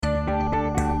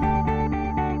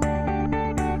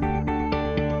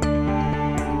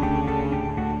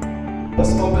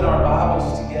Let's open our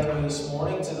Bibles together this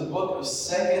morning to the book of 2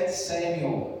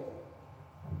 Samuel.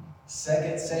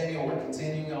 2 Samuel, we're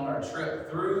continuing on our trip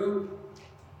through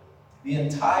the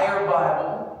entire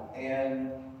Bible,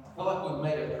 and I feel like we've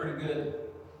made a pretty good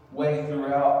way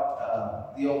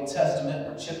throughout the Old Testament.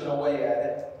 We're chipping away at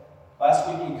it. Last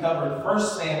week we covered 1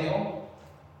 Samuel,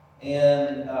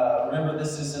 and remember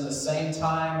this is in the same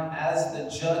time as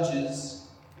the Judges,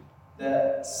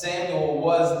 that Samuel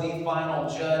was the final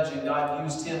judge and God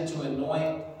used him to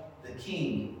anoint the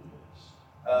king.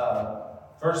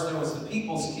 First there was the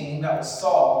people's king, that was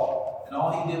Saul, and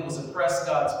all he did was oppress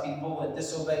God's people and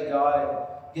disobey God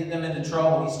and get them into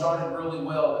trouble. He started really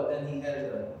well, but then he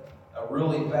headed a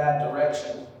really bad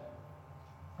direction.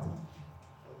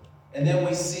 And then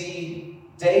we see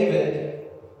David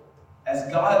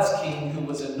as God's king, who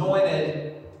was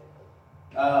anointed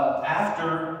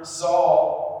after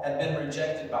Saul had been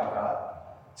rejected by God.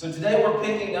 So today we're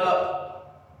picking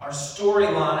up our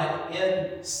storyline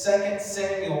in 2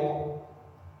 Samuel,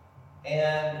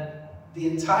 and the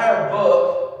entire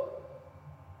book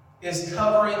is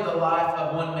covering the life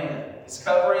of one man. It's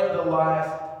covering the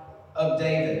life of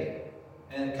David,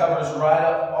 and it covers right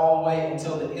up all the way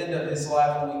until the end of his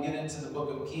life. When we get into the book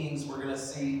of Kings, we're going to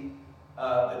see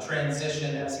the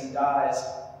transition as he dies.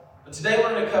 But today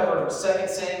we're going to cover 2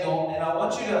 Samuel, and I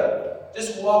want you to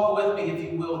just walk with me,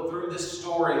 if you will, through this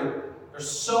story.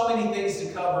 There's so many things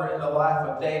to cover in the life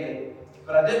of David,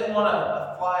 but I didn't want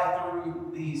to fly through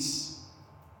these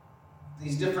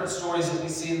different stories that we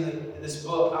see in this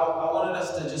book. I wanted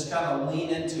us to just kind of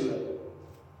lean into it.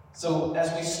 So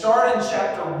as we start in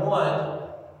chapter 1,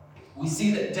 we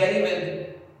see that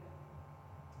David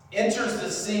enters the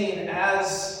scene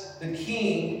as the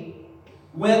king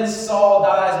when Saul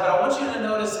dies. But I want you to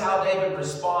notice how David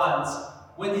responds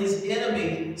when his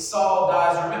enemy, Saul,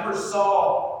 dies. Remember,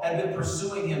 Saul had been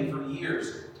pursuing him for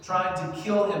years, trying to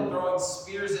kill him, throwing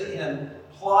spears at him,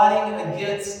 plotting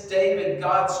against David,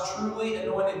 God's truly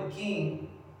anointed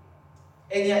king.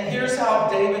 And yet, here's how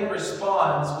David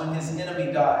responds when his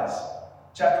enemy dies.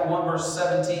 Chapter 1, verse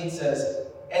 17 says,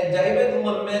 "And David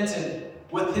lamented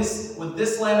with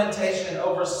this lamentation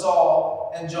over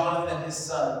Saul and Jonathan his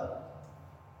son.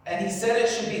 And he said it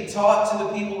should be taught to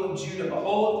the people of Judah.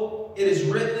 Behold, it is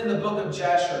written in the book of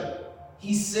Jasher.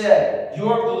 He said,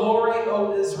 Your glory,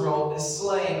 O Israel, is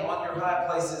slain on your high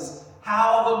places.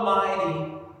 How the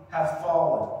mighty have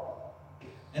fallen."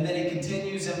 And then he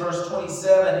continues in verse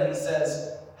 27 and he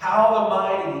says, "How the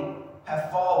mighty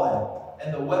have fallen,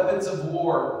 and the weapons of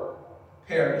war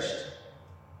perished."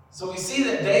 So we see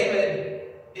that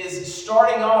David is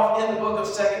starting off in the book of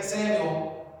 2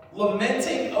 Samuel,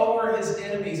 lamenting over his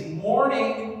enemies,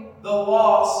 mourning the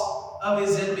loss of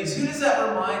his enemies. Who does that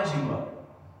remind you of?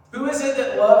 Who is it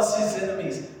that loves his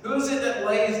enemies? Who is it that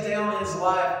lays down his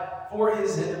life for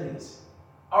his enemies?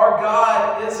 Our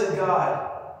God is a God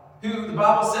who, the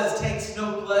Bible says, takes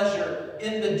no pleasure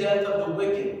in the death of the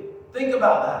wicked. Think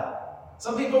about that.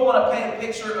 Some people want to paint a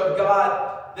picture of God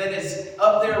that is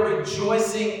up there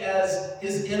rejoicing as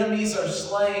his enemies are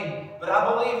slain. But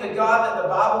I believe the God that the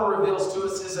Bible reveals to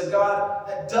us is a God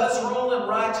that does rule in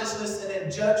righteousness and in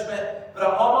judgment. But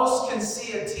I almost can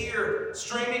see a tear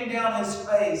streaming down his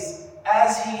face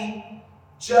as he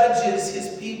judges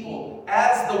his people.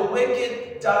 As the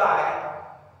wicked die,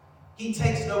 he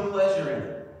takes no pleasure in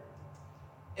it.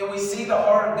 And we see the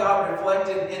heart of God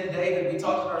reflected in David. We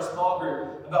talked in our small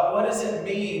group about what does it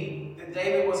mean that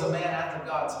David was a man after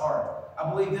God's heart. I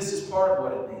believe this is part of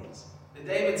what it means. That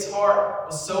David's heart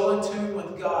was so in tune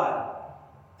with God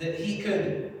that he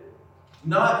could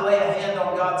not lay a hand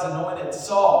on God's anointed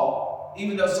Saul,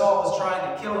 even though Saul was trying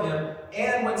to kill him.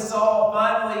 And when Saul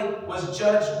finally was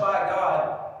judged by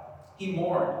God, he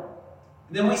mourned.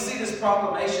 And then we see this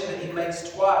proclamation that he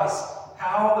makes twice,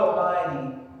 "How the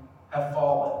mighty have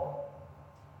fallen."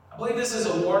 I believe this is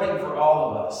a warning for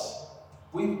all of us.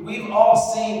 We've all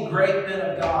seen great men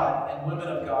of God and women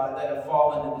of God that have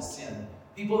fallen into sin.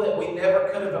 People that we never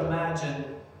could have imagined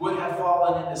would have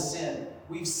fallen into sin.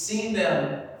 We've seen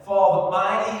them fall. The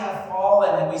mighty have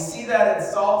fallen, and we see that in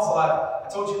Saul's life. I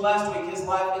told you last week, his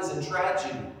life is a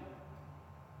tragedy.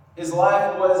 His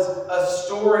life was a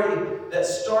story that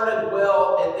started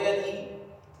well, and then he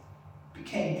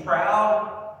became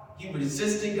proud. He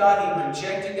resisted God. He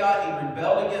rejected God. He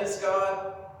rebelled against God.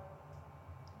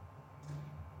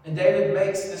 And David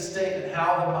makes this statement,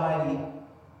 "How the mighty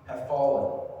have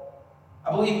fallen."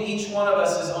 I believe each one of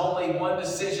us is only one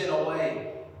decision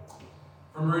away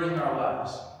from ruining our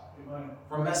lives,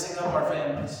 from messing up our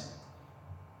families.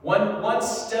 One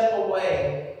step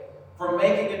away from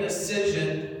making a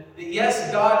decision that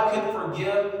yes, God could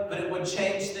forgive, but it would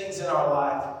change things in our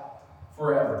life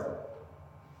forever.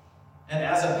 And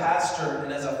as a pastor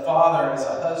and as a father, as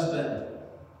a husband,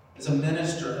 as a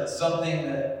minister, that's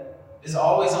something that is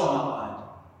always on my mind.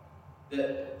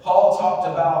 That Paul talked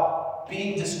about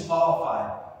being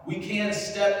disqualified. We can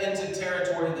step into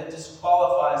territory that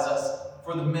disqualifies us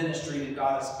for the ministry that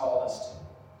God has called us to.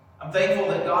 I'm thankful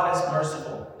that God is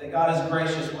merciful, that God is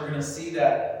gracious. We're going to see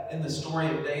that in the story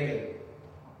of David.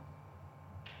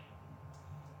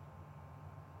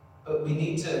 But we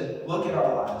need to look at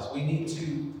our lives. We need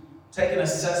to take an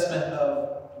assessment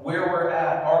of where we're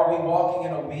at. Are we walking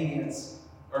in obedience,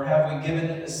 or have we given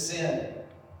it to sin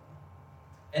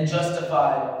and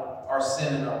justified our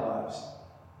sin in our lives?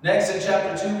 Next, in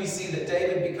chapter 2, we see that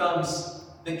David becomes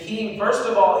the king. First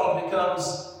of all, he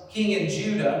becomes king in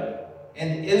Judah,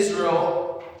 and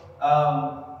Israel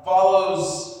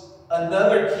follows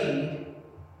another king,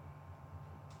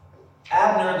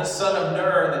 Abner, the son of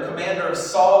Ner, the commander of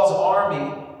Saul's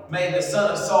army, made the son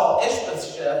of Saul,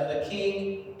 Ishbosheth, the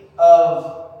king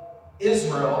of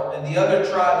Israel, and the other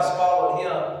tribes followed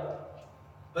him.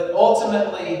 But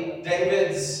ultimately,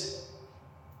 David's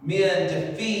men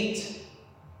defeat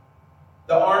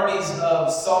the armies of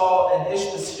Saul and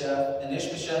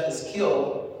Ishbosheth is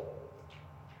killed.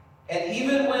 And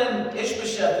even when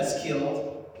Ishbosheth is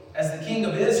killed, as the king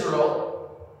of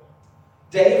Israel,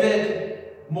 David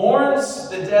mourns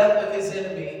the death of his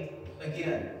enemy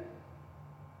again.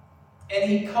 And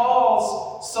he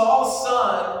calls Saul's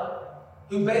son,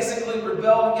 who basically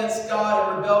rebelled against God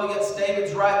and rebelled against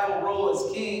David's rightful rule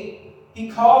as king, he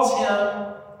calls him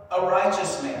a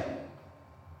righteous man.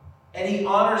 And he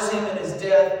honors him in his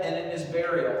death and in his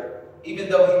burial, even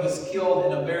though he was killed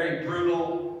in a very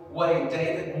brutal way.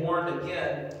 David mourned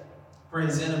again for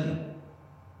his enemy.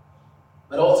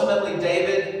 But ultimately,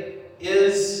 David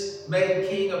is made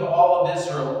king of all of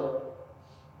Israel.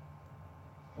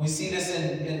 We see this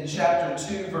in chapter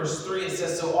 2, verse 3. It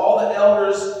says, "So all the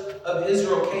elders of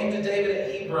Israel came to David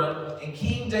at Hebron, and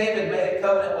King David made a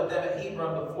covenant with them at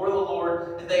Hebron before the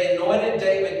Lord, and they anointed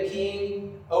David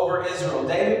king over Israel."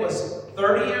 David was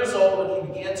 30 years old when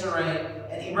he began to reign,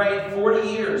 and he reigned 40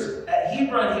 years. At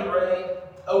Hebron he reigned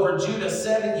over Judah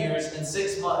 7 years and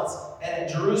 6 months, and at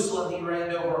Jerusalem he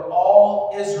reigned over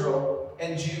all Israel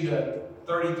and Judah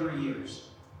 33 years.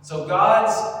 So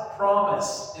God's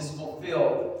promise is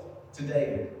fulfilled to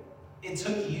David. It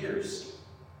took years.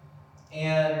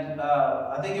 And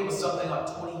I think it was something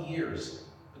like 20 years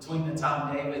between the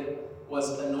time David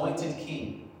was anointed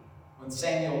king, when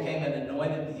Samuel came and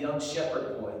anointed the young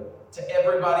shepherd boy, to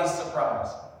everybody's surprise.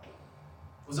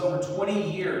 It was over 20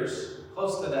 years,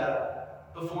 close to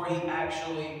that, before he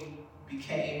actually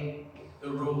became the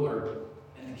ruler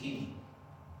and the king.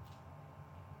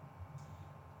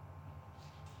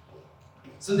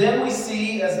 So then we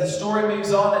see, as the story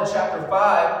moves on in chapter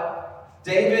 5,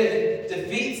 David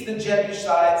defeats the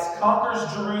Jebusites,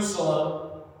 conquers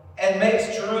Jerusalem, and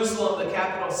makes Jerusalem the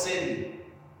capital city.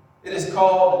 It is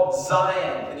called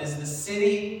Zion. It is the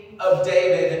city of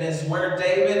David, and is where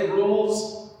David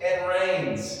rules and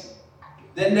reigns.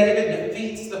 Then David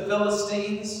defeats the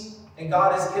Philistines, and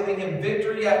God is giving him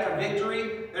victory after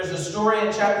victory. There's a story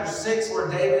in chapter 6 where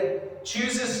David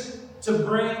chooses to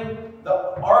bring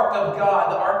the Ark of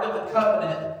God, the Ark of the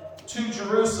Covenant, to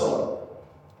Jerusalem,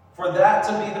 for that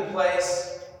to be the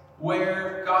place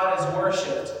where God is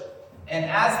worshipped. And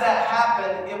as that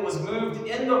happened, it was moved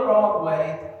in the wrong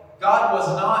way. God was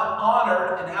not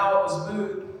honored in how it was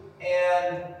moved,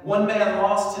 and one man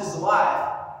lost his life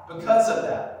because of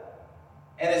that.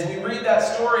 And as we read that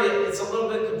story, it's a little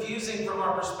bit confusing from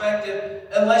our perspective,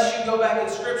 unless you go back in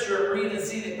Scripture and read and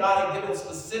see that God had given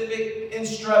specific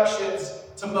instructions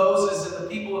to Moses and the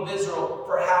people of Israel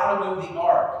for how to move the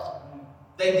ark.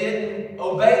 They didn't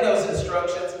obey those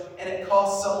instructions, and it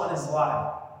cost someone his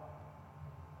life.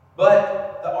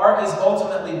 But the ark is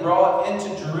ultimately brought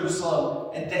into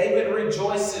Jerusalem, and David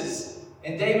rejoices,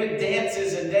 and David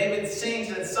dances, and David sings,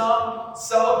 and some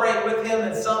celebrate with him,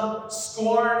 and some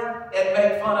scorn and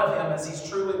make fun of him as he's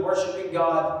truly worshiping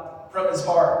God from his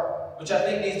heart, which I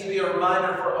think needs to be a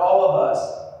reminder for all of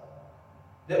us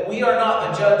that we are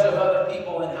not the judge of other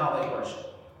people and how they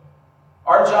worship.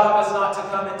 Our job is not to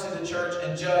come into the church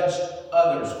and judge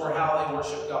others for how they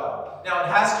worship God. Now, it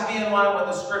has to be in line with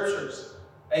the Scriptures.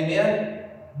 Amen?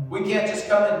 We can't just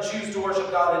come and choose to worship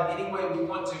God in any way we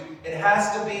want to. It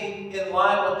has to be in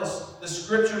line with the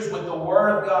Scriptures, with the Word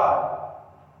of God.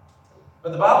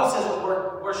 But the Bible says we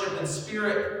worship in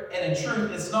spirit and in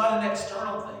truth. It's not an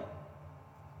external thing.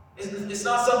 It's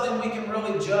not something we can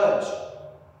really judge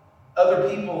other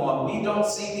people on. We don't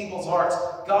see people's hearts.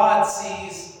 God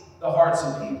sees the hearts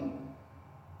of people.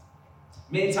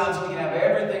 Many times we can have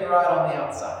everything right on the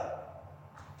outside,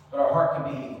 but our heart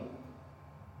can be evil.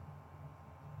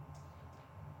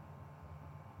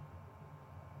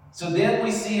 So then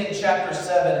we see in chapter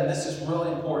 7, and this is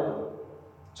really important.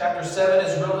 Chapter 7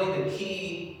 is really the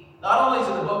key, not only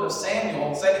to the book of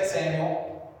Samuel, 2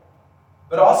 Samuel,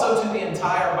 but also to the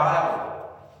entire Bible.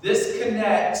 This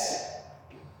connects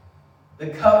the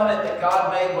covenant that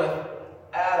God made with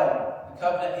Adam, the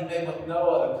covenant he made with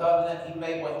Noah, the covenant he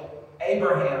made with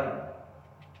Abraham,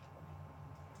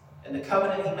 and the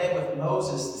covenant he made with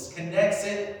Moses. This connects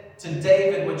it to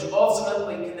David, which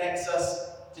ultimately connects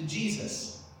us to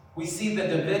Jesus. We see the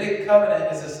Davidic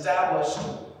covenant is established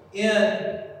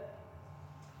in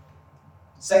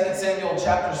 2 Samuel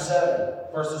chapter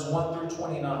 7, verses 1 through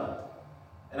 29.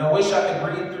 And I wish I could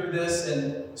read through this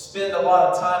and spend a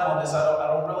lot of time on this. I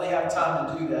don't really have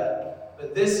time to do that.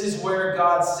 But this is where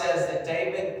God says that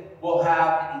David will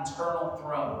have an eternal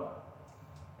throne.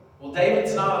 Well,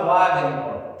 David's not alive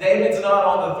anymore. David's not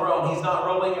on the throne. He's not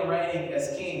ruling and reigning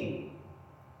as king.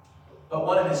 But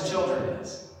one of his children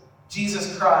is.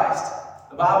 Jesus Christ,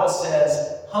 the Bible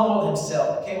says, humbled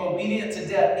himself, became obedient to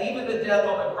death, even the death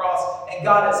on the cross, and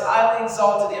God has highly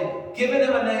exalted him, given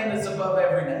him a name that's above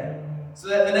every name. So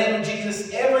that in the name of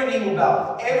Jesus, every knee will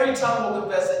bow, every tongue will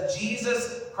confess that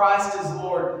Jesus Christ is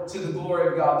Lord, to the glory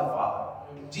of God the Father.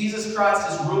 Jesus Christ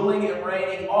is ruling and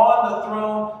reigning on the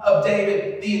throne of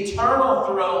David, the eternal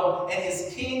throne, and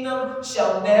his kingdom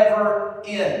shall never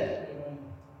end.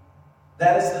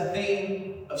 That is the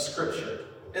theme of Scripture.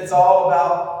 It's all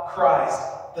about Christ,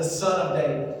 the Son of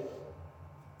David.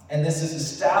 And this is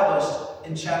established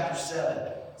in chapter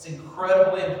 7. It's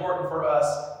incredibly important for us,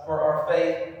 for our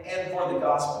faith, and for the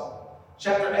gospel.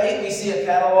 Chapter 8, we see a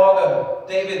catalog of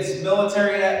David's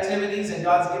military activities, and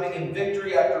God's giving him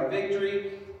victory after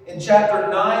victory. In chapter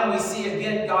 9, we see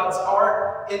again God's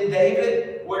heart in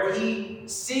David, where he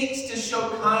seeks to show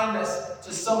kindness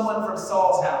to someone from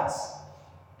Saul's house.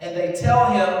 And they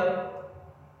tell him,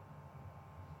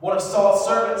 one of Saul's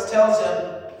servants tells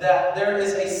him that there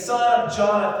is a son of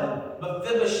Jonathan,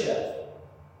 Mephibosheth,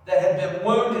 that had been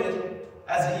wounded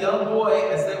as a young boy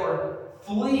as they were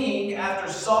fleeing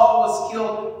after Saul was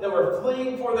killed. They were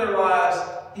fleeing for their lives.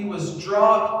 He was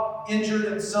dropped, injured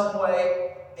in some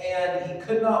way, and he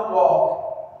could not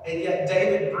walk. And yet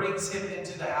David brings him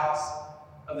into the house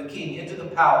of the king, into the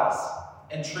palace,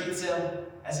 and treats him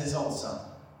as his own son.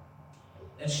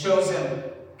 And shows him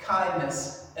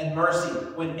kindness and mercy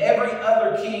when every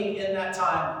other king in that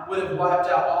time would have wiped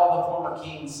out all the former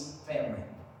king's family.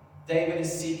 David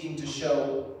is seeking to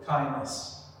show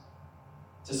kindness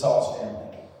to Saul's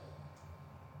family.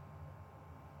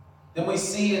 Then we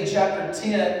see in chapter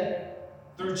 10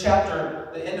 through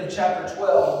the end of chapter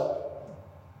 12,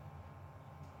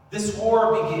 this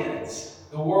war begins,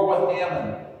 the war with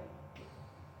Ammon.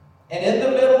 And in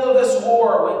the middle of this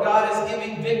war, when God is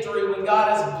giving victory, when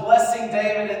God is blessing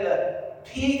David in the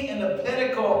peak and the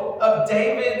pinnacle of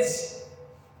David's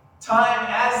time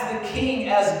as the king,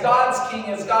 as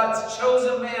God's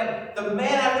chosen man, the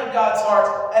man after God's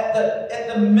heart, at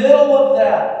the middle of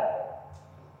that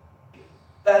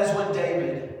is when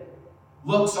David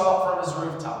looks off from his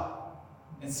rooftop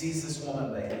and sees this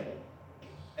woman bathing.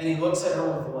 And he looks at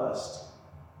her with lust.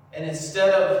 And instead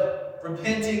of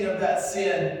repenting of that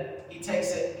sin, he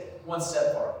takes it one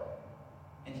step farther.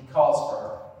 And he calls for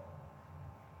her.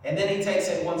 And then he takes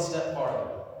it one step farther,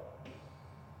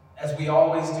 as we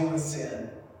always do with sin,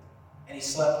 and he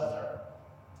slept with her.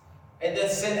 And then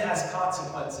sin has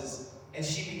consequences, and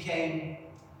she became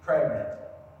pregnant.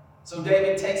 So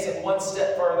David takes it one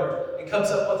step further and comes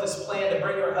up with this plan to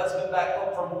bring her husband back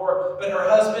home from war. But her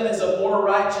husband is a more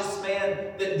righteous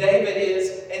man than David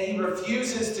is, and he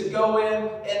refuses to go in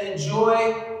and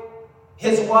enjoy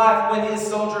his wife when his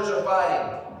soldiers are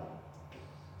fighting.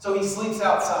 So he sleeps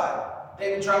outside.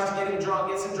 David tries to get him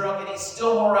drunk, gets him drunk, and he's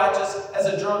still more righteous as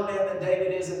a drunk man than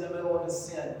David is in the middle of his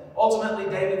sin. Ultimately,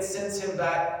 David sends him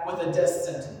back with a death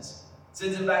sentence.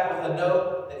 Sends him back with a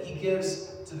note that he gives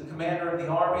to the commander of the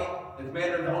army. The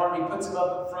commander of the army puts him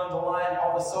up in front of the line.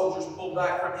 All the soldiers pull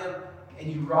back from him, and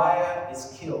Uriah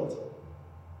is killed.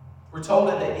 We're told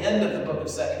at the end of the book of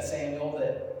 2 Samuel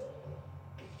that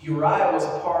Uriah was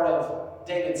a part of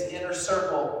David's inner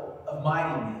circle of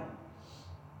mighty men.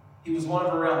 He was one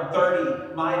of around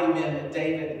 30 mighty men that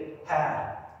David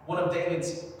had. One of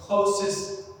David's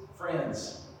closest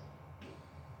friends.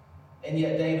 And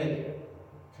yet David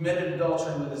committed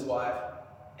adultery with his wife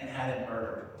and had him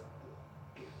murdered.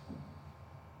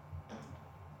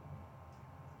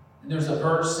 And there's a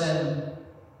verse in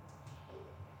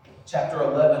chapter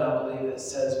 11, I believe, that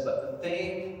says, "But the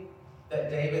thing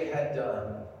that David had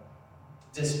done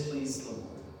displeased the Lord.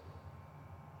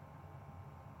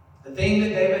 The thing that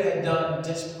David had done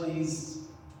displeased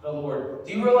the Lord.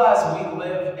 Do you realize we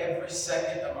live every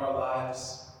second of our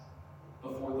lives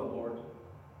before the Lord?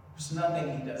 There's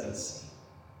nothing he doesn't see.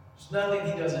 There's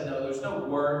nothing he doesn't know. There's no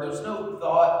word. There's no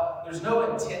thought. There's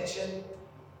no intention.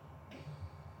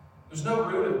 There's no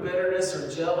root of bitterness or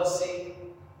jealousy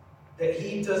that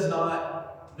he does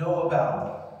not know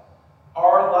about.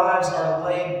 Our lives are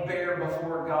laid bare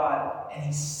before God, and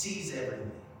he sees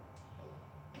everything.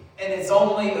 And it's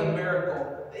only a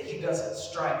miracle that he doesn't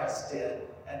strike us dead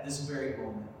at this very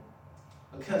moment.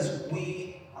 Because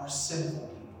we are sinful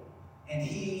people, and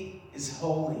he is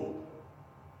holy.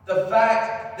 The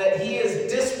fact that he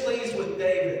is displeased with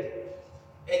David,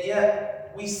 and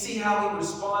yet we see how he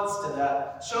responds to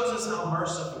that, shows us how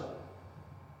merciful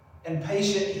and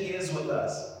patient he is with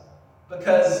us.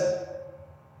 Because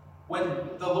when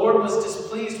the Lord was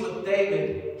displeased with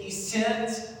David, he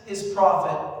sends his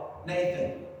prophet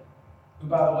Nathan, who,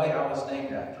 by the way, I was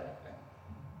named after.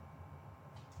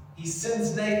 He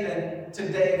sends Nathan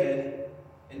to David,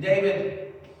 and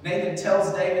Nathan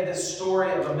tells David this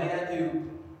story of a man who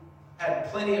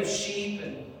had plenty of sheep,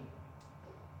 and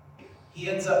he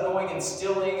ends up going and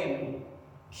stealing and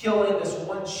killing this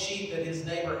one sheep that his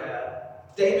neighbor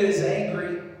had. David is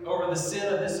angry over the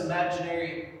sin of this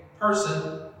imaginary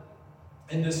person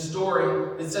in this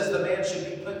story. It says the man should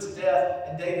be put to death,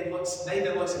 and Nathan looks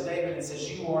at David and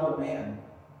says, "You are the man.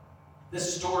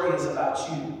 This story is about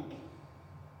you."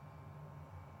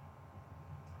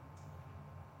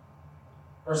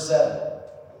 Verse 7.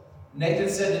 Nathan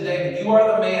said to David, "You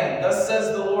are the man. Thus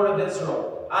says the Lord of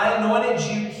Israel. I anointed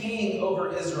you king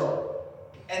over Israel,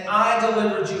 and I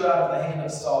delivered you out of the hand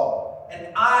of Saul. And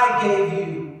I gave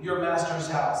you your master's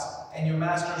house and your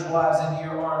master's wives into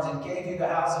your arms, and gave you the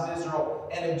house of Israel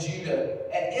and of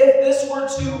Judah. And if this were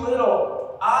too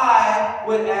little, I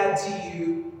would add to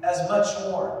you as much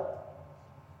more."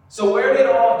 So where did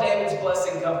all of David's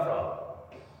blessing come from?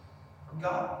 From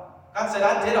God. God said,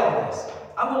 "I did all this.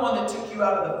 I'm the one that took you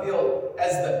out of the field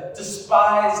as the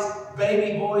despised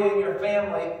baby boy in your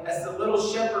family, as the little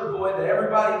shepherd boy that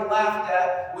everybody laughed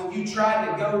at when you tried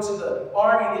to go to the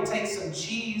army to take some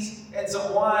cheese and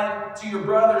some wine to your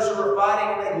brothers who were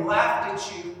fighting, and they laughed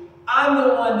at you. I'm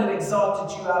the one that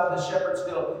exalted you out of the shepherd's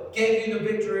field, gave you the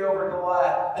victory over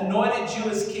Goliath, anointed you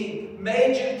as king,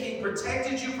 made you king,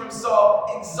 protected you from Saul,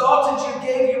 exalted you,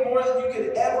 gave you more than you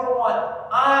could ever want.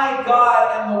 I,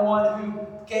 God, am the one who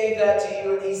gave that to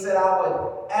you." And he said, "I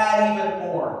would add even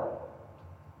more.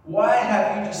 Why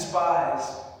have you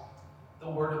despised the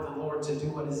word of the Lord to do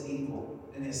what is evil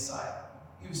in his sight?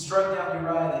 You've struck down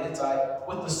Uriah the Hittite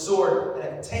with the sword, and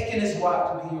have taken his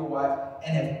wife to be your wife,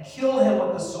 and have killed him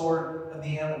with the sword of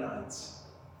the Ammonites."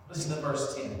 Listen to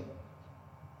verse 10.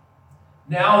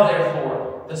 "Now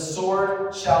therefore the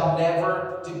sword shall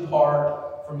never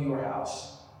depart from your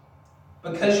house,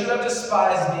 because you have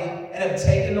despised me, and have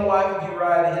taken the wife of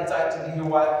Uriah the Hittite to be your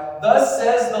wife. Thus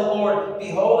says the Lord,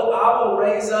 behold, I will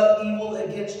raise up evil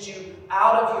against you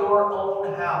out of your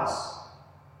own house,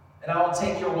 and I will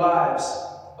take your wives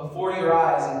before your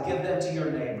eyes, and give them to your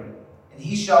neighbor, and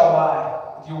he shall lie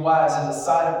with your wives in the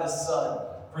sight of the sun.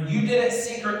 For you did it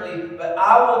secretly, but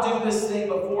I will do this thing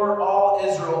before all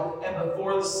Israel and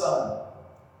before the sun."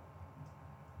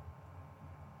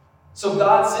 So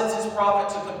God sends his prophet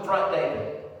to confront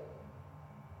David.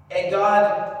 And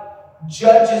God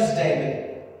judges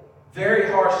David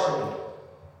very harshly.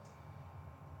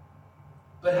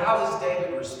 But how does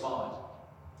David respond?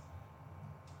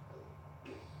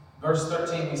 Verse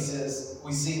 13, we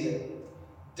see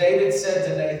that David said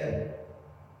to Nathan,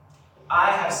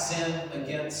 "I have sinned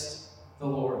against the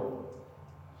Lord."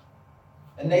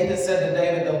 And Nathan said to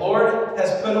David, "The Lord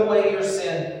has put away your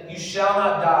sin. You shall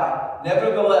not die.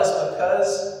 Nevertheless,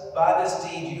 because by this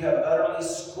deed you have utterly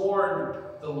scorned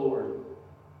the Lord,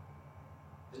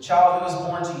 the child who is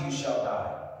born to you shall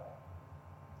die."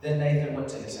 Then Nathan went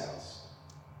to his house.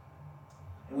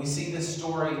 And we see this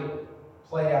story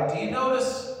play out. Do you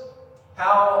notice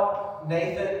how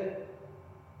Nathan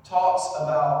talks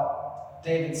about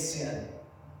David's sin?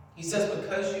 He says,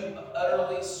 "Because you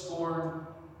utterly scorned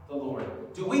the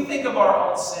Lord." Do we think of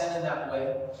our own sin in that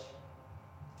way?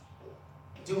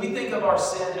 Do we think of our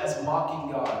sin as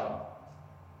mocking God,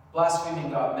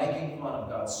 blaspheming God, making fun of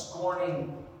God,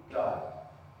 scorning God?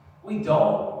 We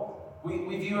don't.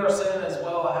 We view our sin as,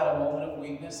 well, I had a moment of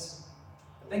weakness.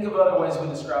 Think of other ways we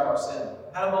describe our sin.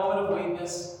 I had a moment of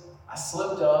weakness. I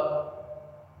slipped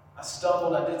up. I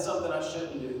stumbled. I did something I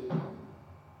shouldn't do.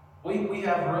 We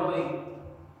have really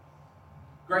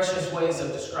gracious ways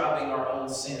of describing our own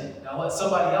sin. Now let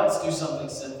somebody else do something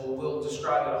sinful, we'll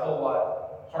describe it a whole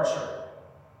lot harsher.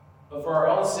 But for our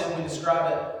own sin, we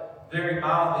describe it very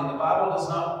mildly. The Bible does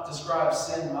not describe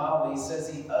sin mildly. It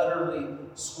says he utterly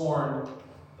scorned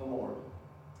the Lord.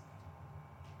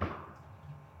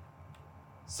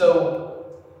 So,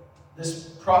 this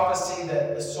prophecy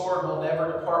that the sword will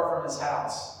never depart from his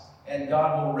house and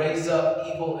God will raise up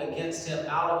evil against him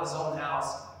out of his own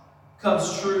house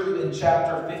comes true in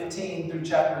chapter 15 through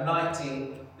chapter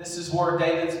 19. This is where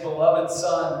David's beloved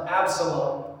son,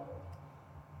 Absalom,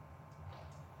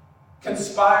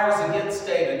 conspires against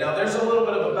David. Now, there's a little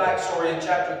bit of a backstory in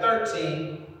chapter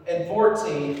 13 and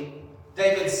 14.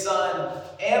 David's son,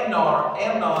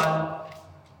 Amnon,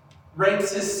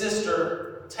 rapes his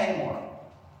sister, Tamar,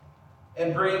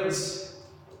 and brings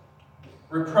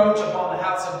reproach upon the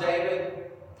house of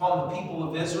David, upon the people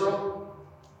of Israel.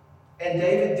 And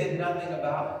David did nothing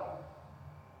about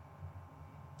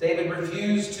it. David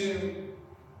refused to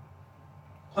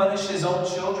punish his own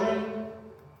children.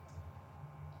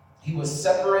 He was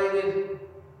separated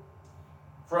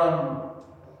from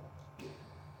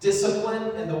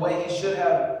discipline in the way he should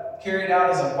have carried out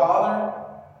as a father.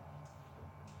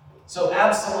 So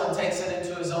Absalom takes it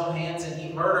into his own hands and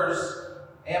he murders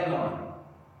Amnon.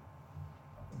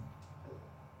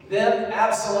 Then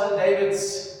Absalom,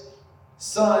 David's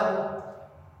son,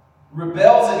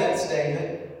 rebels against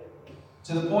David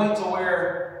to the point to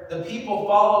where the people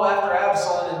follow after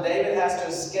Absalom and David has to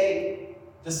escape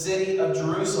the city of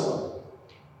Jerusalem.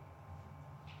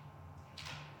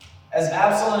 As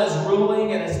Absalom is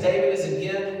ruling and as David is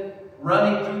again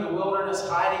running through the wilderness,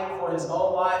 hiding for his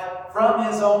own life from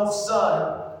his own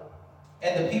son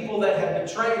and the people that have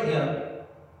betrayed him,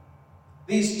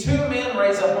 these two men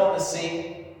raise up on the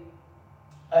scene,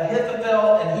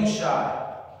 Ahithophel and Hushai.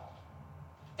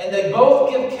 And they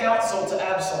both give counsel to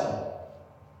Absalom.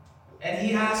 And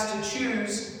he has to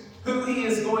choose who he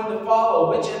is going to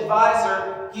follow, which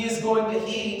advisor he is going to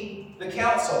heed the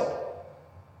counsel.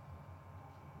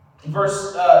 In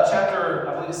chapter,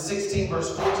 I believe it's 16,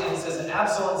 verse 14, it says, And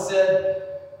Absalom said,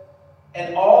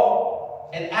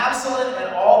 and Absalom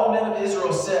and all the men of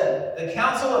Israel said, The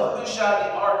counsel of Hushai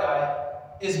the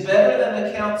Archite is better than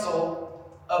the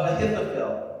counsel of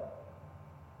Ahithophel.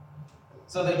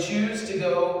 So they choose to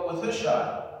go with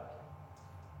Hushai.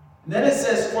 And then it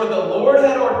says, For the Lord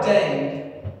had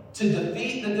ordained to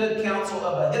defeat the good counsel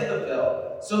of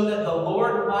Ahithophel, so that the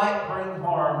Lord might bring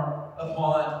harm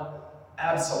upon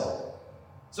Absalom.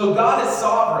 So God is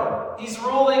sovereign. He's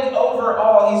ruling over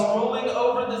all. He's ruling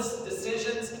over the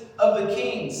decisions of the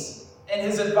kings and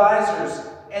his advisors.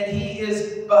 And he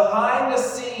is behind the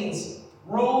scenes,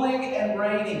 ruling and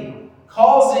reigning,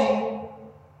 causing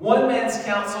one man's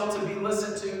counsel to be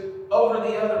listened to over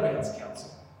the other man's counsel.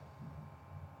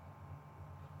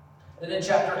 Then in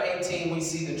chapter 18, we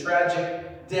see the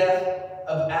tragic death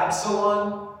of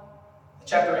Absalom,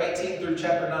 chapter 18 through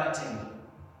chapter 19.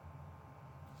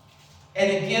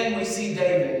 And again, we see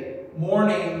David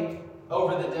mourning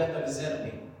over the death of his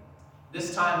enemy.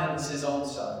 This time it was his own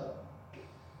son.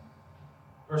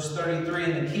 Verse 33,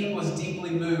 And the king was deeply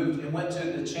moved and went to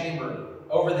the chamber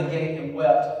over the gate and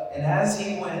wept. And as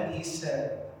he went, he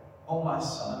said, O my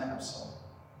son Absalom,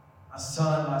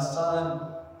 my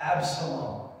son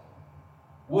Absalom,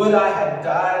 would I have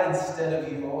died instead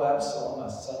of you, O Absalom, my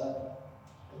son.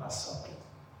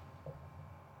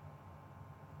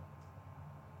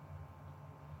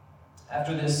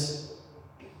 After this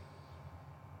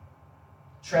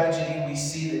tragedy, we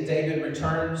see that David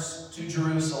returns to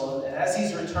Jerusalem. And as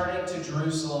he's returning to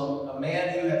Jerusalem, a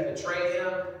man who had betrayed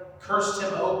him, cursed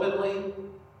him openly,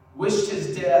 wished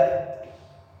his death,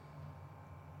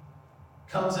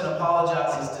 comes and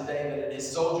apologizes to David. And his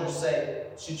soldiers say,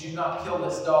 Should you not kill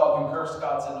this dog who cursed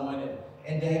God's anointed?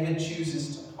 And David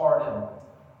chooses to pardon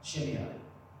Shimei,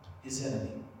 his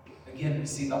enemy. Again, we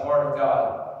see the heart of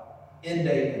God in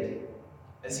David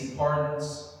as he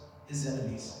pardons his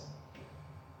enemies.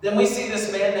 Then we see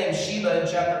this man named Sheba in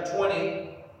chapter 20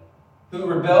 who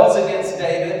rebels against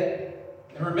David.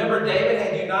 And remember, David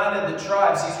had united the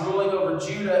tribes. He's ruling over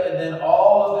Judah, and then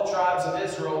all of the tribes of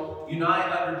Israel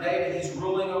unite under David. He's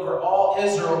ruling over all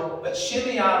Israel. But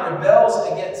Shimei rebels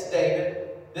against David.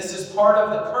 This is part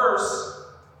of the curse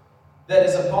that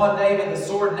is upon David, the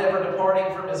sword never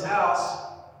departing from his house.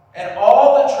 And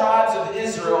all the tribes of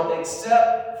Israel,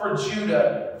 except for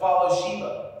Judah, follow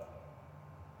Sheba.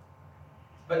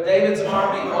 But David's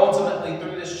army ultimately,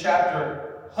 through this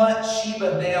chapter, hunts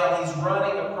Sheba down. He's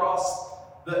running across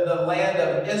the land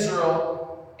of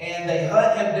Israel, and they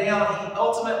hunt him down. He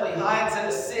ultimately hides in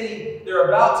a city. They're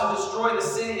about to destroy the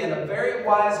city, and a very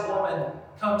wise woman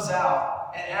comes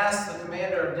out and asks the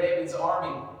commander of David's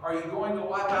army, are you going to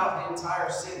wipe out the entire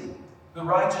city, the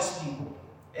righteous people?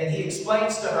 And he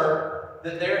explains to her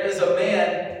that there is a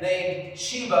man named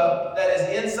Sheba that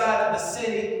is inside of the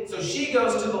city. So she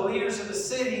goes to the leaders of the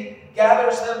city,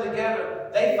 gathers them together.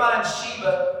 They find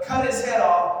Sheba, cut his head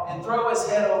off, and throw his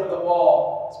head over the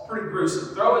wall. It's pretty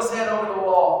gruesome. Throw his head over the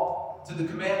wall to the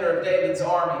commander of David's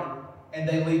army, and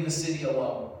they leave the city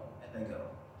alone, and they go.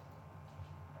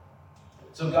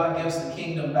 So God gives the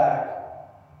kingdom back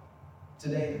to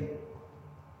David.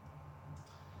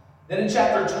 Then in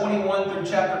chapter 21 through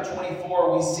chapter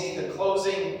 24, we see the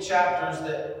closing chapters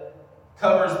that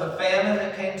covers the famine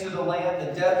that came to the land,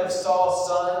 the death of Saul's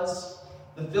sons,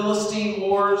 the Philistine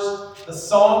wars, the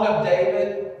Song of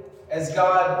David, as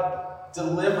God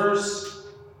delivers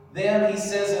them. He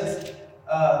says in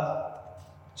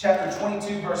chapter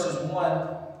 22, verses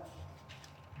 1,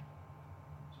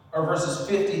 or verses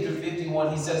 50 through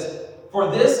 51, he says, for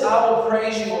this I will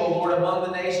praise you, O Lord, among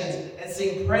the nations, and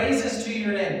sing praises to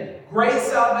your name. Great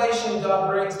salvation God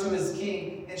brings to his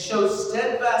king, and shows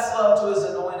steadfast love to his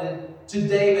anointed, to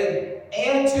David,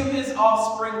 and to his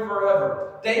offspring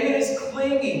forever. David is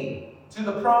clinging to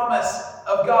the promise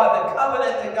of God, the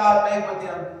covenant that God made with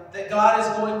him, that God is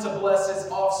going to bless his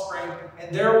offspring,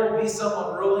 and there will be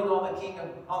someone ruling on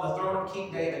the throne of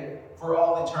King David for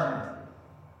all eternity,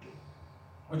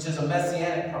 which is a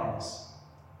messianic promise.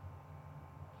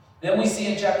 Then we see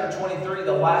in chapter 23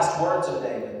 the last words of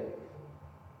David.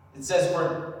 It says,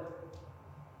 for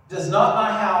does not my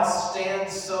house stand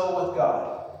so with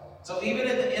God? So even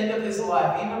at the end of his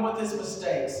life, even with his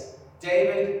mistakes,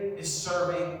 David is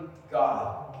serving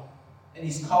God. And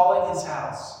he's calling his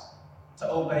house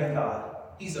to obey God.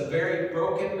 He's a very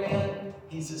broken man.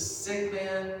 He's a sick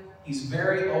man. He's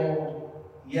very old.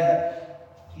 Yet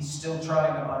he's still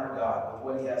trying to honor God with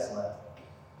what he has left.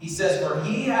 He says, for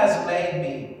he has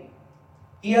made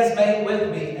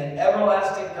with me an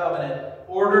everlasting covenant,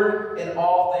 ordered in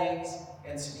all things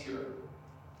and secure.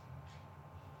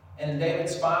 And in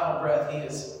David's final breath, he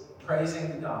is praising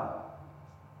the God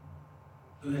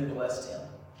who had blessed him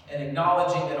and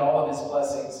acknowledging that all of his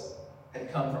blessings had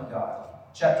come from God.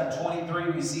 Chapter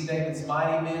 23, we see David's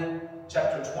mighty men.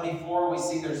 Chapter 24, we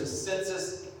see there's a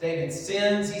census. David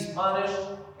sins, he's punished,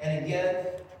 and again,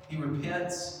 he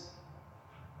repents.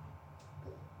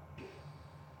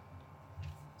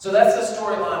 So that's the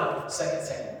storyline of 2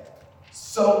 Samuel.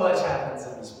 So much happens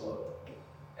in this book.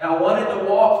 And I wanted to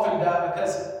walk through that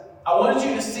because I wanted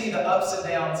you to see the ups and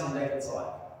downs in David's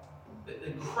life. The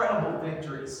incredible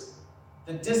victories,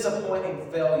 the disappointing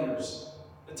failures,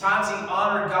 the times he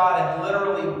honored God and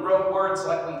literally wrote words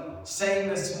like we sang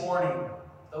this morning.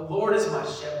 The Lord is my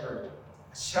shepherd,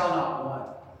 I shall not want.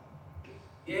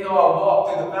 Yea, though I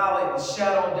walk through the valley of the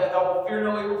shadow of death, I will fear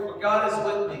no evil, for God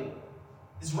is with me.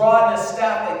 His rod and his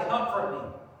staff, they comfort me.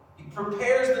 He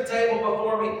prepares the table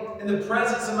before me in the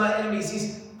presence of my enemies.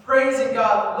 He's praising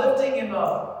God, lifting him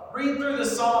up. Read through the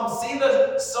Psalms. See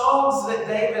the songs that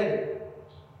David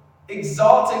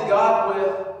exalted God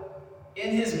with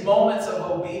in his moments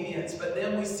of obedience. But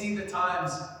then we see the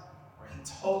times where he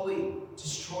totally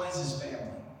destroys his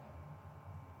family,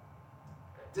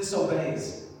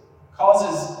 disobeys,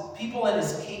 causes people in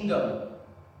his kingdom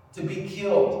to be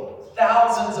killed.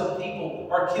 Thousands of people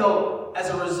are killed as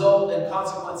a result and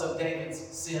consequence of David's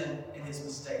sin and his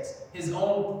mistakes. His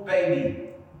own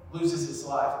baby loses his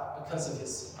life because of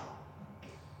his sin.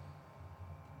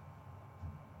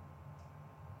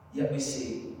 Yet we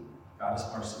see God is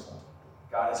merciful.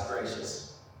 God is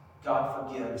gracious. God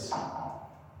forgives.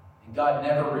 And God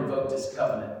never revoked his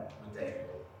covenant with David.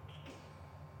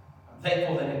 I'm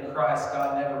thankful that in Christ,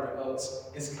 God never revokes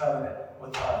his covenant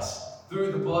with us.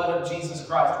 Through the blood of Jesus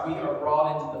Christ, we are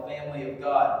brought into the family of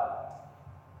God.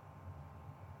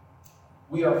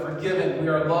 We are forgiven, we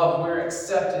are loved, we are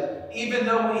accepted. Even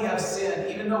though we have sinned,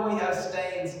 even though we have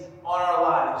stains on our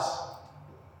lives,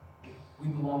 we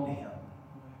belong to him.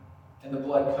 And the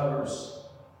blood covers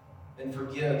and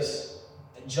forgives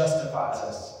and justifies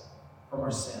us from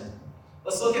our sin.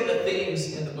 Let's look at the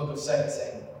themes in the book of 2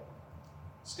 Samuel.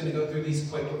 I'm just going to go through these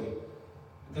quickly,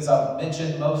 because I've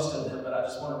mentioned most of them, but I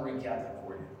just want to recap them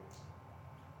for you.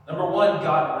 Number one,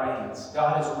 God reigns.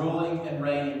 God is ruling and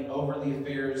reigning over the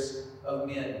affairs of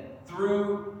men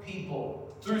through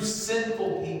people, through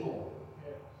sinful people,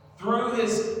 through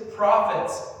his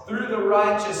prophets, through the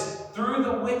righteous, through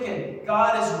the wicked.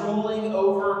 God is ruling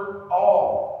over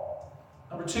all.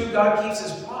 Number two, God keeps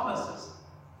his promises.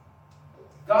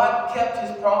 God kept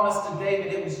his promise to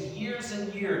David. It was years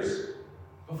and years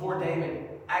before David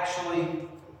actually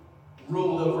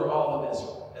ruled over all of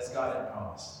Israel, as God had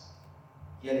promised.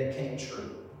 Yet it came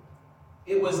true.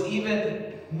 It was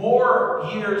even more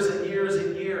years and years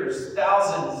and years,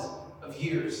 thousands of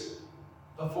years,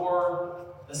 before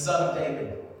the Son of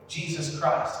David, Jesus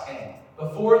Christ, came.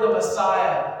 Before the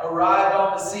Messiah arrived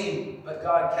on the scene, but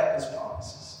God kept his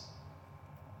promises.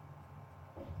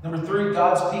 Number 3,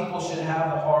 God's people should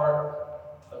have the heart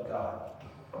of God.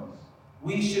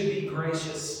 We should be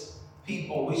gracious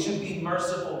people. We should be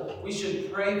merciful. We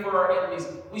should pray for our enemies.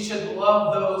 We should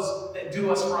love those that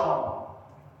do us wrong.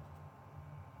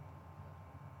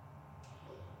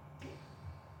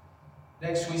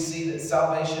 Next, we see that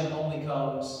salvation only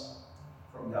comes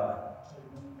from God.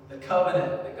 The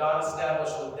covenant that God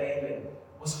established with David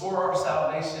was for our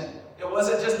salvation. It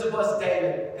wasn't just to bless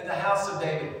David and the house of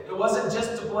David. It wasn't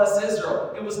just to bless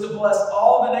Israel. It was to bless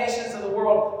all the nations of the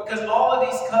world, because all of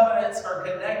these covenants are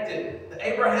connected.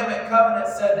 The Abrahamic covenant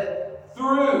said that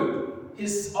through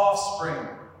his offspring,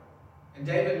 and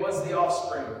David was the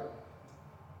offspring,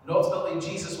 and ultimately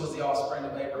Jesus was the offspring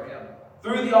of Abraham.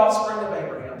 Through the offspring of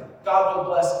Abraham, God will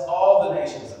bless all the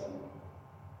nations of the world.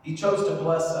 He chose to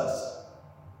bless us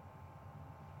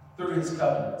through his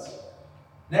covenants.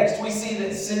 Next, we see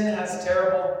that sin has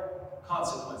terrible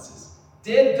consequences.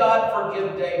 Did God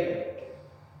forgive David?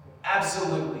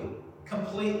 Absolutely,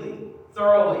 completely,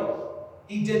 thoroughly.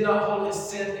 He did not hold his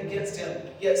sin against him,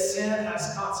 yet sin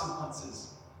has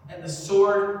consequences, and the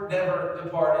sword never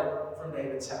departed from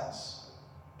David's house.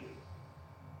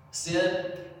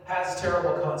 Sin has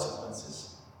terrible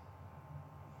consequences.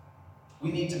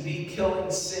 We need to be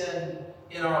killing sin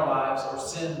in our lives, or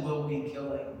sin will be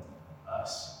killing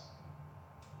us.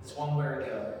 It's one way or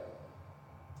the other.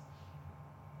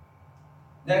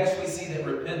 Next, we see that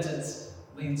repentance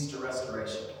leads to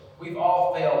restoration. We've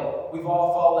all failed. We've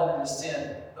all fallen into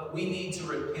sin, but we need to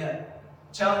repent.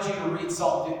 I challenge you to read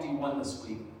Psalm 51 this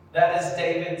week. That is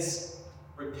David's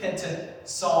repentant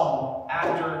psalm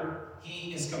after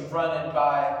he is confronted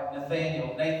by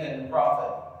Nathan, the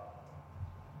prophet.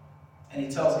 And he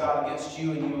tells God, against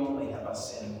you and you only have I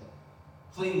sinned.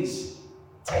 Please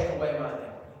take away my iniquity.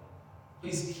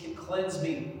 Please cleanse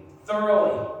me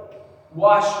thoroughly.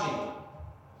 Wash me.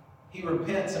 He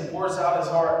repents and pours out his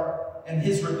heart, and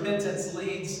his repentance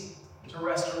leads to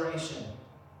restoration.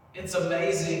 It's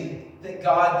amazing that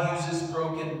God uses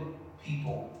broken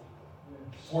people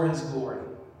for his glory.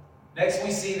 Next,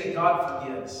 we see that God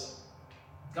forgives.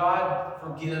 God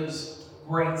forgives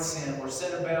great sin. Where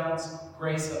sin abounds,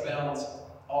 grace abounds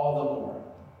all the more.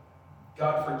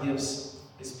 God forgives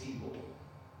his people.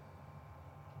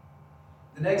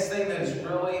 The next thing that is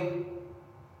really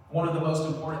one of the most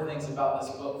important things about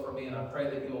this book for me, and I pray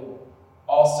that you'll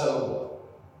also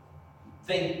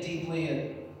think deeply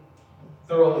and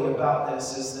thoroughly about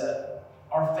this, is that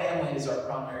our family is our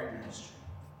primary ministry.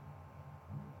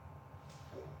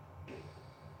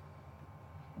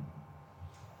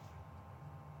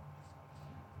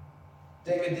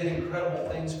 David did incredible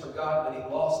things for God, but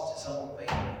he lost his own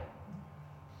family.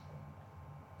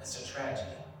 It's a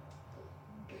tragedy.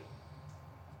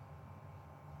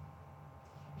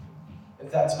 If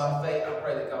that's my fate, I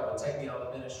pray that God will take me out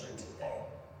of ministry today,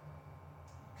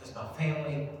 because my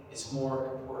family is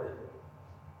more important.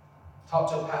 I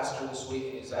talked to a pastor this week,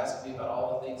 and he was asking me about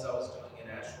all the things I was doing in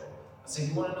Asheville. I said,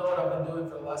 you want to know what I've been doing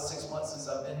for the last 6 months since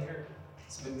I've been here?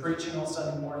 I've been preaching on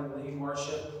Sunday morning, leading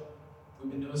worship. We've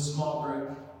been doing a small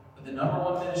group. But the number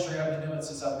one ministry I've been doing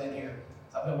since I've been here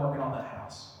is I've been working on that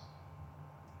house.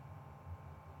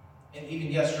 And even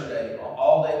yesterday,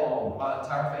 all day long, my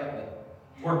entire family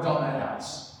worked on that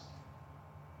house.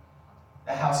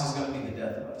 That house is going to be the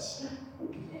death of us.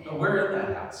 But we're in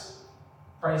that house.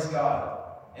 Praise God.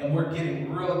 And we're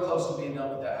getting really close to being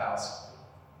done with that house.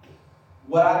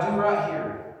 What I do right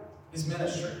here is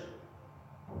ministry.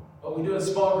 What we do in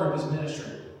small group is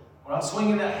ministry. When I'm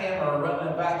swinging that hammer or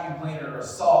running a vacuum cleaner or a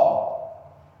saw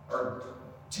or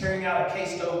tearing out a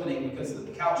cased opening because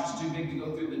the couch is too big to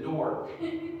go through the door,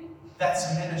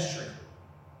 that's ministry.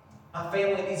 My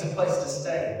family needs a place to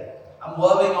stay. I'm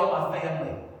loving on my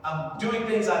family. I'm doing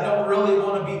things I don't really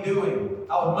want to be doing.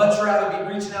 I would much rather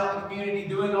be reaching out in the community,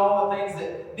 doing all the things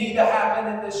that need to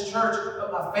happen in this church,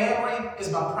 but my family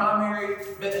is my primary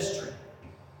ministry.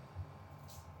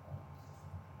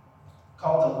 I'm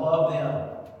called to love them,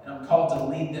 and I'm called to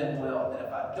lead them well. And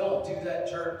if I don't do that,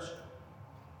 church,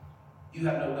 you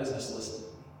have no business listening to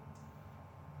me.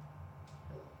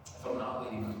 If I'm not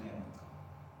leading my family.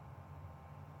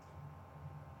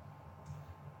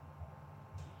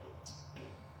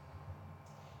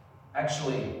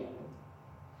 Actually,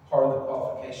 part of the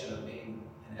qualification of being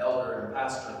an elder and a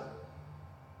pastor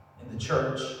in the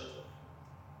church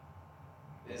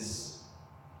is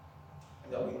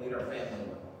that we lead our family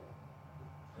well,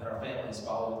 that our family is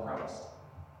following Christ.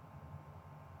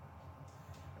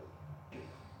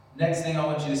 Next thing I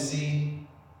want you to see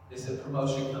is that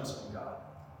promotion comes from God.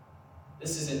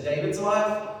 This is in David's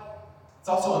life. It's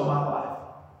also in my life.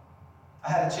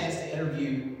 I had a chance to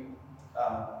interview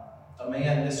a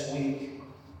man this week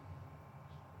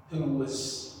who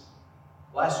was,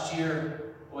 last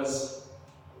year, was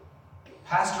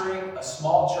pastoring a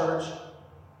small church.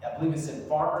 I believe it's in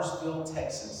Farmersville,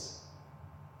 Texas.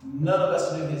 None of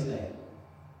us knew his name.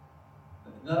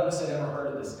 None of us had ever heard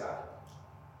of this guy.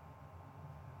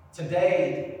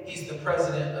 Today, he's the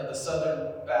president of the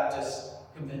Southern Baptist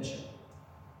Convention.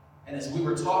 And as we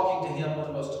were talking to him, one of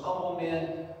the most humble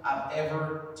men I've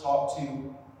ever talked to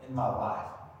in my life.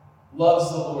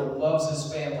 Loves the Lord, loves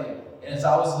his family. And as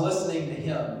I was listening to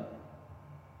him,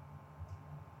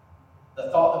 the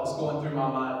thought that was going through my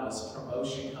mind was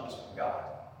promotion comes from God.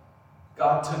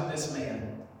 God took this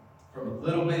man from a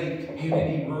little bitty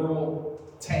community, rural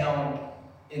town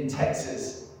in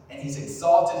Texas, and he's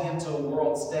exalted him to a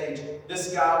world stage.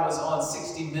 This guy was on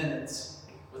 60 Minutes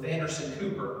with Anderson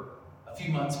Cooper a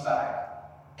few months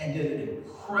back and did an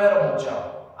incredible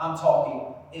job. I'm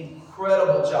talking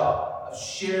incredible job of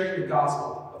sharing the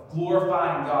gospel, of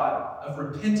glorifying God, of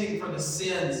repenting for the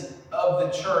sins of the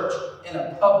church in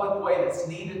a public way that's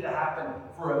needed to happen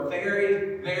for a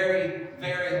very, very,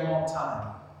 very long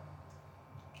time.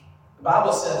 The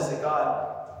Bible says that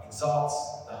God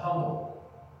exalts the humble,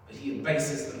 but he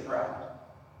abases the proud.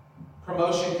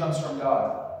 Promotion comes from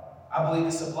God. I believe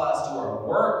this applies to our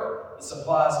work, this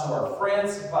applies to our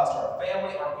friends, it applies to our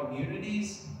family, our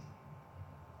communities.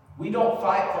 We don't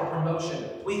fight for promotion.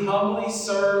 We humbly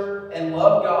serve and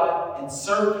love God and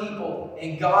serve people,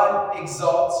 and God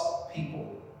exalts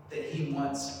people that he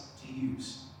wants to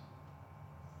use.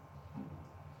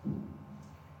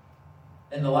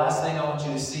 And the last thing I want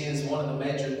you to see is one of the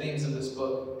major themes of this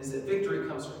book is that victory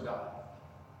comes from God.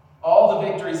 All the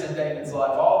victories in David's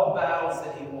life, all the battles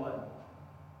that he won.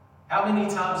 How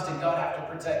many times did God have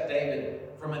to protect David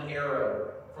from an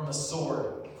arrow, from a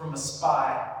sword, from a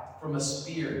spy, from a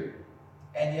spear?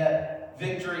 And yet,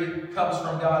 victory comes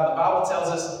from God. The Bible tells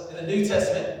us in the New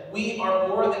Testament, we are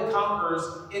more than conquerors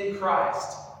in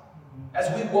Christ. As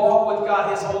we walk with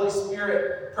God, his Holy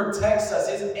Spirit protects us.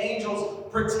 His angels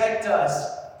protect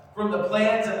us from the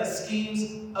plans and the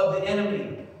schemes of the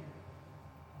enemy.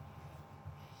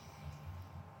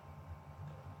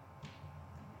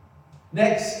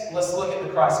 Next, let's look at the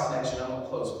Christ connection. I'm going to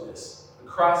close with this. The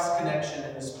Christ connection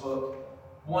in this book.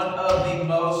 One of the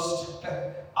most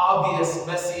obvious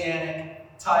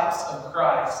messianic types of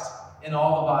Christ in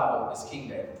all the Bible is King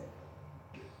David.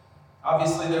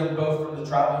 Obviously, they were both from the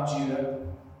tribe of Judah.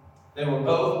 They were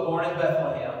both born in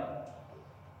Bethlehem.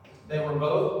 They were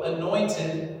both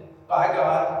anointed by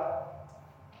God.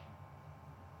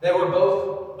 They were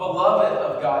both beloved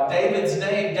of God. David's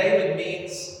name, David,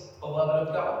 means beloved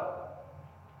of God.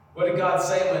 What did God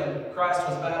say when Christ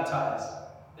was baptized?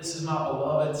 This is my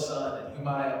beloved Son, in whom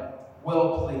I am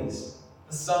well pleased.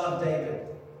 The Son of David,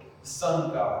 the Son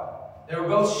of God. They were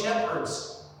both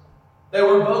shepherds. They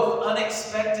were both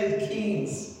unexpected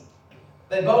kings.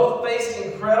 They both faced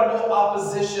incredible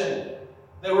opposition.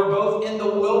 They were both in the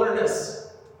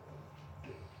wilderness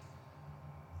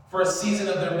for a season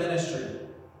of their ministry.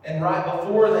 And right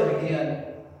before they began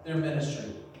their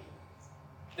ministry,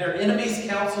 their enemies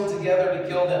counseled together to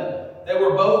kill them. They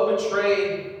were both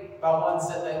betrayed by ones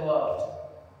that they loved.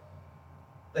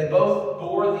 They both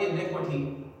bore the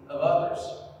iniquity of others.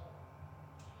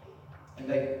 And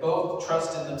they both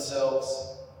trusted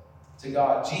themselves to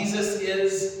God. Jesus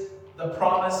is the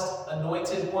promised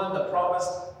anointed one, the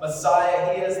promised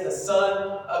Messiah. He is the Son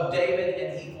of David,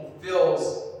 and he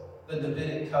fulfills the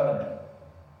Davidic covenant.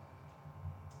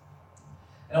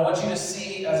 And I want you to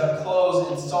see, as I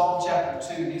close, in Psalm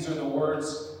chapter 2, these are the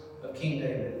words of King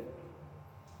David.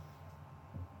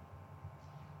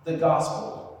 The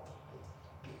gospel.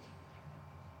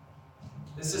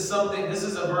 This is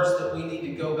a verse that we need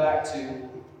to go back to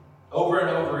over and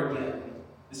over again.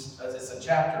 It's a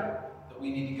chapter that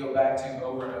we need to go back to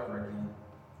over and over again.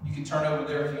 You can turn over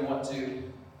there if you want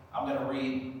to. I'm going to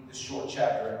read this short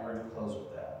chapter, and we're going to close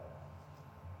with that.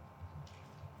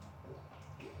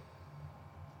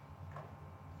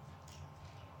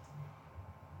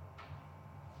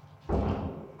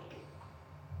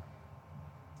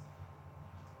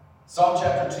 Psalm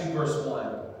chapter 2, verse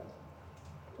 1.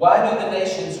 Why do the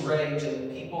nations rage and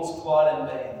the peoples plot in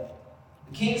vain?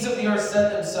 The kings of the earth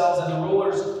set themselves, and the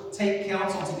rulers take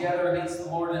counsel together against the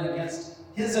Lord and against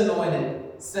his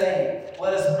anointed, saying,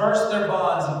 let us burst their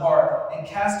bonds apart and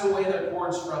cast away their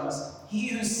cords from us. He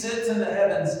who sits in the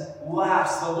heavens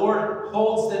laughs. The Lord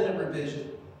holds them in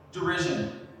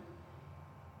derision.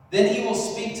 Then he will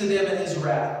speak to them in his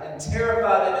wrath and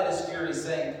terrify them in his fury,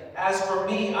 saying, as for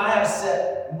me, I have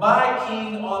set my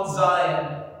king on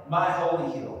Zion, my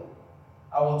holy hill.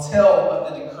 I will tell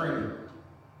of the decree.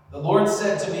 The Lord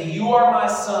said to me, you are my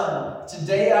son.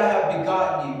 Today I have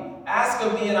begotten you. Ask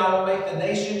of me, and I will make the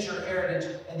nations your heritage,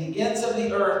 and the ends of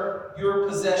the earth your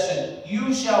possession.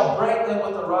 You shall break them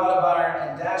with a rod of iron,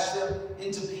 and dash them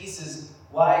into pieces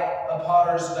like a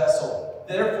potter's vessel.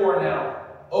 Therefore now,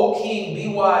 O king,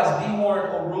 be wise, be warned,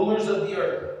 O rulers of the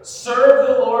earth. Serve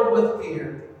the Lord with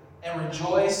fear, and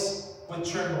rejoice with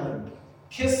trembling.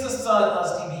 Kiss the Son,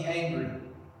 lest he be angry,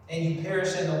 and you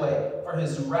perish in the way, for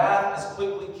his wrath is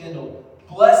quickly kindled.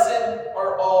 Blessed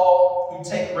are all who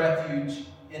take refuge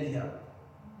in him.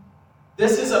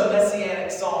 This is a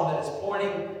messianic psalm that is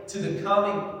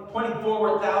pointing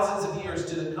forward thousands of years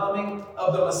to the coming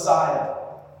of the Messiah.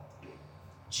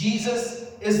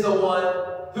 Jesus is the one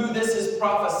who this is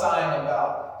prophesying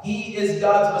about. He is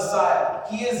God's Messiah.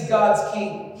 He is God's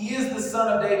King. He is the Son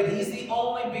of David. He's the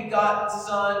only begotten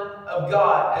Son of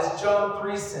God, as John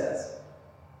 3 says,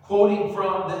 quoting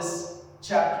from this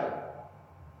chapter.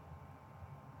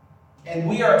 And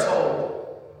we are told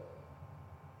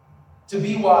to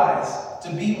be wise,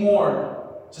 to be warned,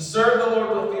 to serve the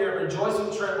Lord with fear, rejoice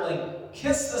with trembling,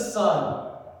 kiss the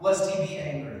Son, lest he be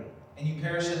angry, and you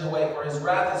perish in the way, for his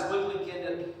wrath is quickly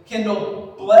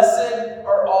kindled. Blessed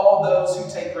are all those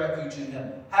who take refuge in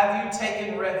him. Have you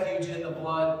taken refuge in the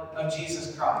blood of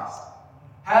Jesus Christ?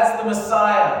 Has the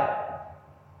Messiah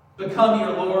become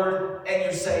your Lord and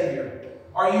your Savior?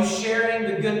 Are you sharing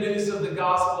the good news of the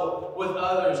gospel with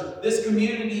others? This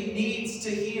community needs to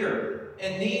hear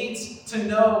and needs to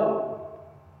know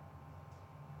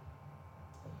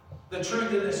the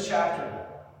truth in this chapter.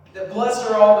 That blessed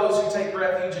are all those who take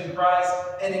refuge in Christ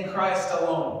and in Christ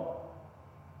alone.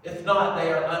 If not,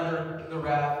 they are under the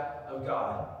wrath of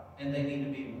God, and they need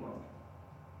to be warned.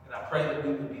 And I pray that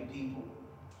we would be people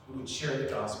who would share the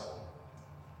gospel,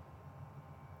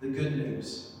 the good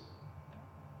news,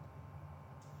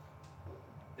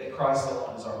 that Christ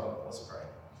alone is our hope. Let's pray.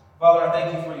 Father, I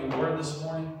thank you for your word this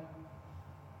morning.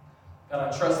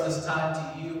 God, I trust this time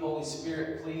to you. Holy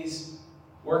Spirit, please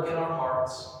work in our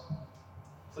hearts.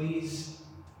 Please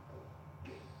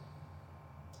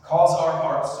cause our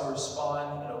hearts to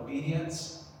respond in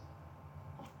obedience.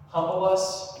 Humble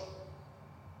us.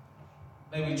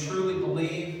 May we truly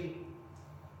believe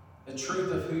the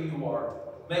truth of who you are.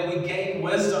 May we gain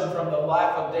wisdom from the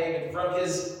life of David, from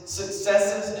his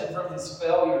successes and from his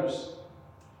failures.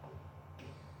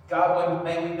 God,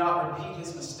 may we not repeat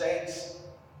his mistakes.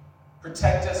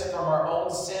 Protect us from our own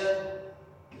sin.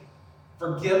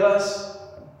 Forgive us.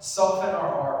 Soften our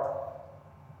heart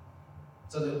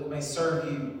so that we may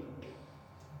serve you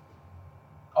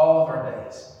all of our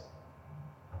days.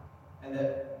 And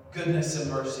that goodness and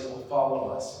mercy will follow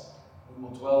us. We will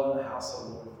dwell in the house of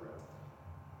the Lord forever.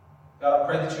 God, I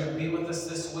pray that you would be with us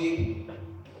this week.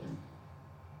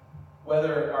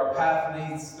 Whether our path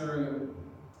leads through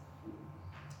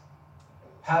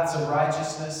paths of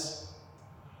righteousness,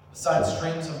 beside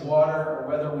streams of water, or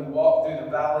whether we walk through the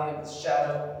valley of the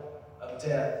shadow of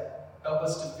death, help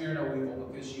us to fear no evil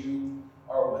because you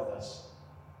are with us.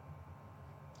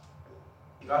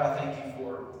 God, I thank you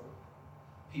for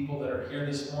people that are here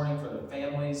this morning, for the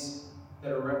families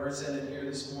that are represented here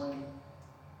this morning.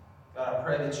 God, I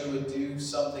pray that you would do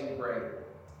something great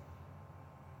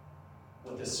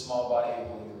with this small body of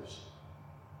believers.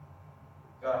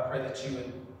 God, I pray that you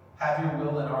would have your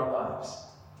will in our lives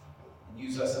and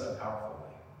use us in a powerful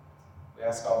way. We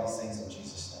ask all these things in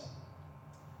Jesus' name.